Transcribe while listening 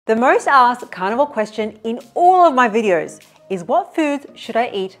The most asked carnivore question in all of my videos is what foods should I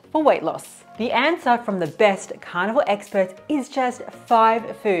eat for weight loss? The answer from the best carnivore experts is just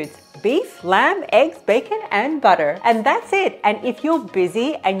 5 foods: beef, lamb, eggs, bacon, and butter. And that's it. And if you're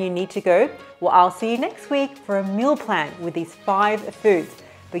busy and you need to go, well, I'll see you next week for a meal plan with these 5 foods.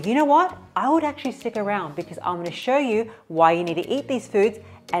 But you know what? I would actually stick around because I'm going to show you why you need to eat these foods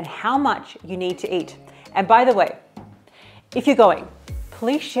and how much you need to eat. And by the way, if you're going,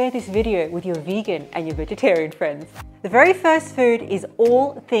 please share this video with your vegan and your vegetarian friends. The very first food is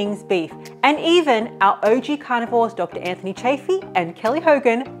all things beef. And even our OG carnivores, Dr. Anthony Chafee and Kelly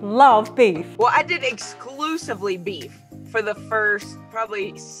Hogan, love beef. Well, I did exclusively beef for the first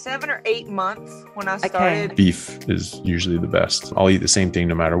probably 7 or 8 months when I started. Beef is usually the best. I'll eat the same thing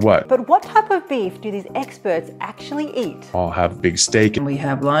no matter what. But what type of beef do these experts actually eat? I'll have big steak. We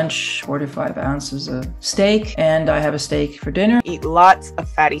have lunch, 4 to 5 ounces of steak, and I have a steak for dinner. Eat lots of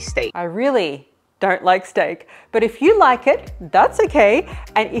fatty steak. I really don't like steak, but if you like it, that's okay.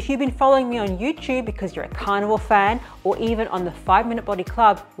 And if you've been following me on YouTube because you're a carnivore fan, or even on the 5 Minute Body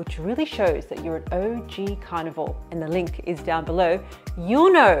Club, which really shows that you're an OG carnivore, and the link is down below,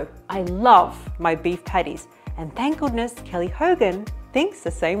 you'll know I love my beef patties. And thank goodness Kelly Hogan thinks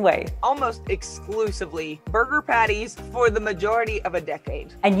the same way. Almost exclusively burger patties for the majority of a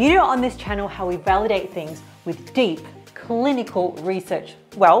decade. And you know on this channel how we validate things with deep clinical research.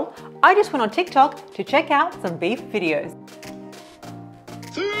 Well, I just went on TikTok to check out some beef videos.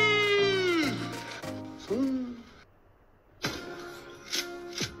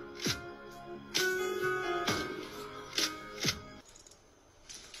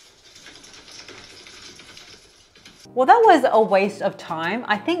 Well, that was a waste of time.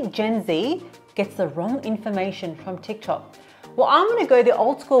 I think Gen Z gets the wrong information from TikTok. Well, I'm going to go the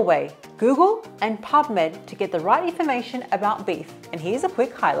old school way, Google and PubMed to get the right information about beef. And here's a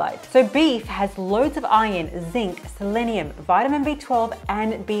quick highlight. So beef has loads of iron, zinc, selenium, vitamin B12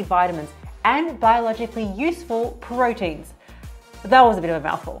 and B vitamins, and biologically useful proteins. That was a bit of a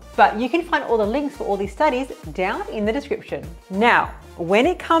mouthful, but you can find all the links for all these studies down in the description. Now, when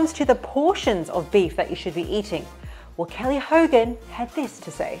it comes to the portions of beef that you should be eating, well, Kelly Hogan had this to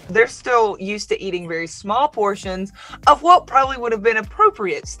say. They're still used to eating very small portions of what probably would have been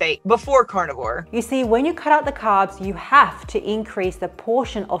appropriate steak before carnivore. You see, when you cut out the carbs, you have to increase the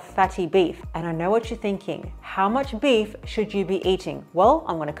portion of fatty beef. And I know what you're thinking. How much beef should you be eating? Well,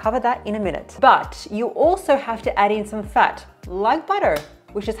 I'm going to cover that in a minute. But you also have to add in some fat, like butter,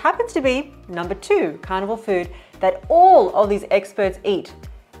 which just happens to be number 2 carnivore food that all of these experts eat.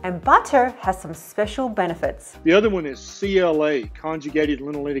 And butter has some special benefits. The other one is CLA, conjugated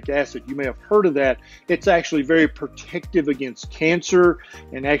linoleic acid. You may have heard of that. It's actually very protective against cancer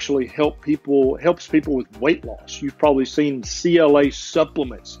and actually helps people with weight loss. You've probably seen CLA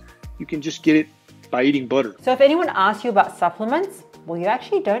supplements. You can just get it by eating butter. So if anyone asks you about supplements, well, you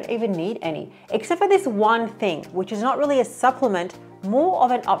actually don't even need any, except for this one thing, which is not really a supplement, more of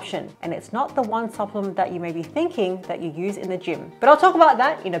an option, and it's not the one supplement that you may be thinking that you use in the gym. But I'll talk about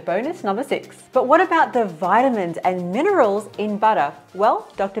that in a bonus number 6. But what about the vitamins and minerals in butter?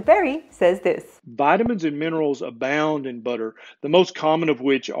 Well, Dr. Berry says this. Vitamins and minerals abound in butter, the most common of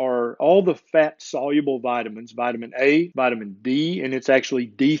which are all the fat-soluble vitamins, vitamin A, vitamin D, and it's actually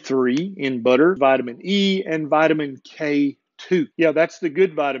D3 in butter, vitamin E, and vitamin K2. Yeah, that's the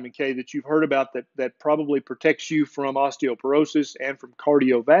good vitamin K that you've heard about that probably protects you from osteoporosis and from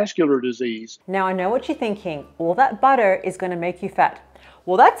cardiovascular disease. Now I know what you're thinking. All that butter is going to make you fat.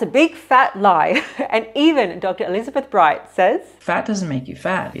 Well, that's a big fat lie. And even Dr. Elizabeth Bright says, Fat doesn't make you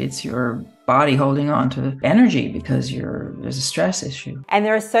fat. It's your body holding on to energy because there's a stress issue. And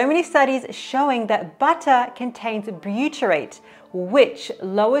there are so many studies showing that butter contains butyrate, which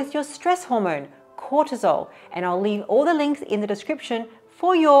lowers your stress hormone, cortisol, and I'll leave all the links in the description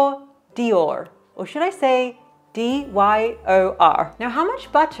for your Dior, or should I say DYOR. Now, how much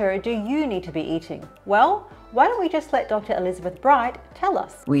butter do you need to be eating? Well, why don't we just let Dr. Elizabeth Bright tell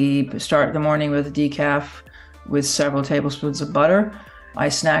us? We start the morning with a decaf with several tablespoons of butter. I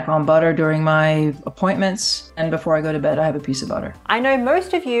snack on butter during my appointments, and before I go to bed, I have a piece of butter. I know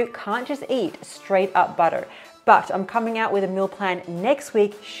most of you can't just eat straight up butter, but I'm coming out with a meal plan next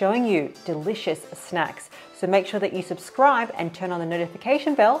week showing you delicious snacks. So make sure that you subscribe and turn on the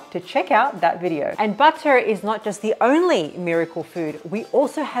notification bell to check out that video. And butter is not just the only miracle food. We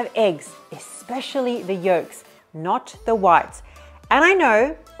also have eggs, especially the yolks, not the whites. And I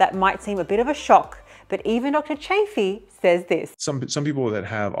know that might seem a bit of a shock, But even Dr. Chafee says this. Some people that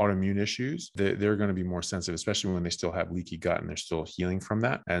have autoimmune issues, they're going to be more sensitive, especially when they still have leaky gut and they're still healing from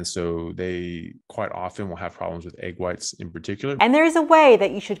that. And so they quite often will have problems with egg whites in particular. And there is a way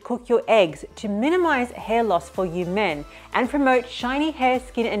that you should cook your eggs to minimize hair loss for you men and promote shiny hair,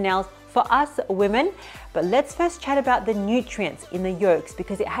 skin, and nails for us women. But let's first chat about the nutrients in the yolks,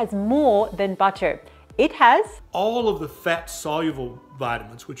 because it has more than butter. It has all of the fat-soluble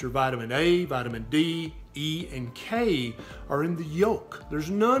vitamins, which are vitamin A, vitamin D, E, and K, are in the yolk. There's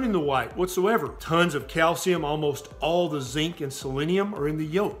none in the white whatsoever. Tons of calcium, almost all the zinc and selenium are in the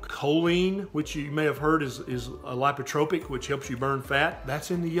yolk. Choline, which you may have heard is a lipotropic, which helps you burn fat,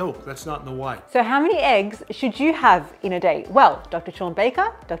 that's in the yolk. That's not in the white. So how many eggs should you have in a day? Well, Dr. Sean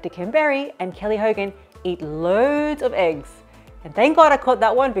Baker, Dr. Kim Berry, and Kelly Hogan eat loads of eggs. And thank God I caught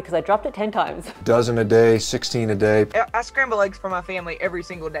that one, because I dropped it 10 times. Dozen a day, 16 a day. I scramble eggs for my family every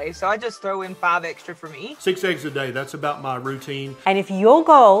single day, so I just throw in 5 extra for me. 6 eggs a day, that's about my routine. And if your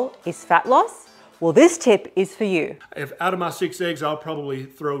goal is fat loss, well, this tip is for you. If out of my 6 eggs, I'll probably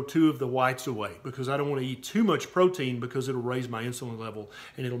throw 2 of the whites away, because I don't want to eat too much protein, because it'll raise my insulin level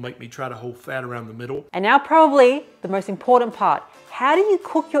and it'll make me try to hold fat around the middle. And now probably the most important part. How do you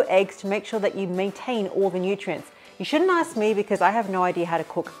cook your eggs to make sure that you maintain all the nutrients? You shouldn't ask me, because I have no idea how to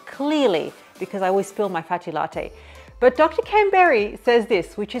cook clearly, because I always spill my fatty latte. But Dr. Canberry says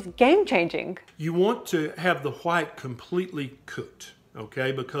this, which is game-changing. You want to have the white completely cooked,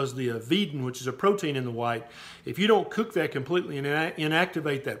 okay? Because the Vedin, which is a protein in the white, if you don't cook that completely and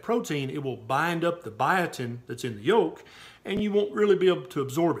inactivate that protein, it will bind up the biotin that's in the yolk, and you won't really be able to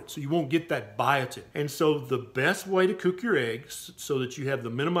absorb it. So you won't get that biotin. And so the best way to cook your eggs so that you have the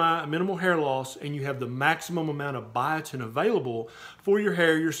minimal hair loss and you have the maximum amount of biotin available for your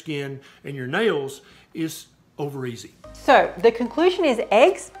hair, your skin, and your nails is over easy. So the conclusion is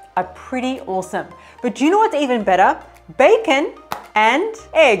eggs are pretty awesome. But do you know what's even better? Bacon and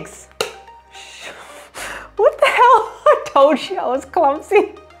eggs. What the hell? I told you I was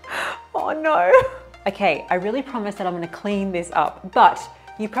clumsy. Oh no. Okay, I really promise that I'm gonna clean this up, but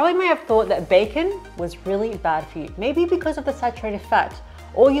you probably may have thought that bacon was really bad for you. Maybe because of the saturated fat,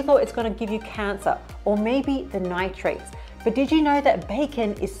 or you thought it's gonna give you cancer, or maybe the nitrates. But did you know that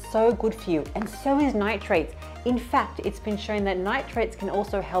bacon is so good for you, and so is nitrates? In fact, it's been shown that nitrates can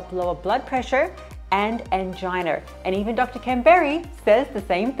also help lower blood pressure and angina. And even Dr. Canberry says the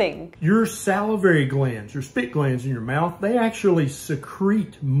same thing. Your salivary glands, your spit glands in your mouth, they actually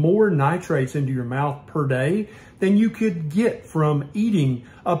secrete more nitrates into your mouth per day than you could get from eating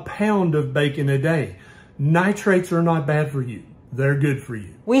a pound of bacon a day. Nitrates are not bad for you. They're good for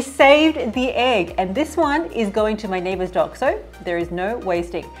you. We saved the egg, and this one is going to my neighbor's dog, so there is no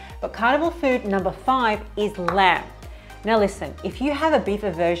wasting. But carnivore food number 5 is lamb. Now listen, if you have a beef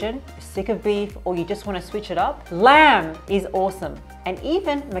aversion, you're sick of beef, or you just want to switch it up, lamb is awesome. And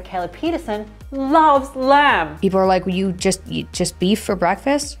even Michaela Peterson loves lamb. People are like, well, you just eat just beef for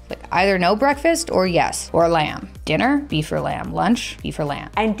breakfast? Like either no breakfast or yes, or lamb. Dinner, beef or lamb. Lunch, beef or lamb.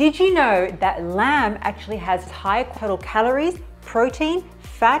 And did you know that lamb actually has higher total calories, protein,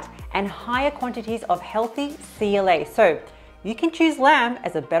 fat, and higher quantities of healthy CLA? So you can choose lamb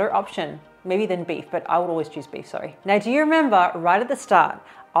as a better option. Maybe than beef, but I would always choose beef, sorry. Now, do you remember right at the start,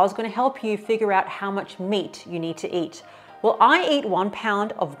 I was gonna help you figure out how much meat you need to eat? Well, I eat 1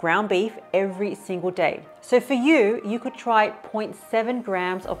 pound of ground beef every single day. So for you, you could try 0.7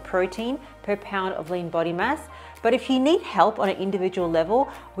 grams of protein per pound of lean body mass. But if you need help on an individual level,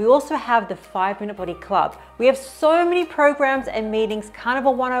 we also have the 5-Minute Body Club. We have so many programs and meetings,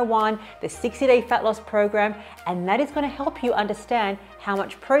 Carnivore 101, the 60-day fat loss program, and that is gonna help you understand how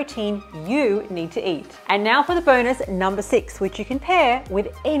much protein you need to eat. And now for the bonus number 6, which you can pair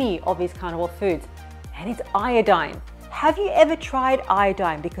with any of these carnivore foods, and it's iodine. Have you ever tried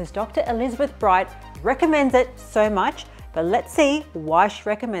iodine? Because Dr. Elizabeth Bright recommends it so much, but let's see why she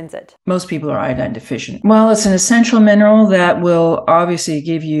recommends it. Most people are iodine deficient. Well, it's an essential mineral that will obviously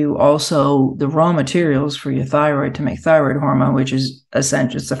give you also the raw materials for your thyroid to make thyroid hormone, which is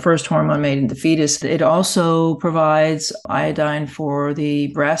essential. It's the first hormone made in the fetus. It also provides iodine for the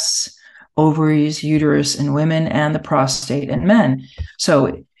breasts, ovaries, uterus in women, and the prostate in men.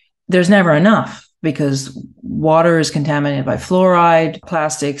 So there's never enough, because water is contaminated by fluoride,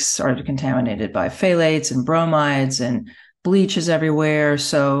 plastics are contaminated by phthalates and bromides, and bleaches everywhere.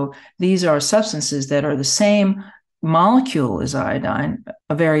 So these are substances that are the same molecule as iodine,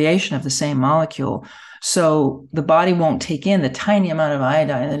 a variation of the same molecule. So the body won't take in the tiny amount of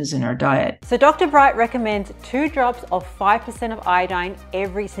iodine that is in our diet. So Dr. Bright recommends 2 drops of 5% of iodine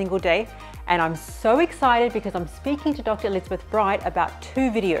every single day. And I'm so excited because I'm speaking to Dr. Elizabeth Bright about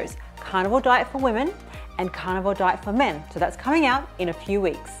 2 videos, Carnivore Diet for Women and Carnivore Diet for Men. So that's coming out in a few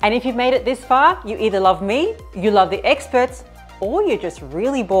weeks. And if you've made it this far, you either love me, you love the experts, or you're just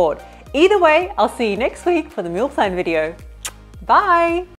really bored. Either way, I'll see you next week for the meal plan video. Bye.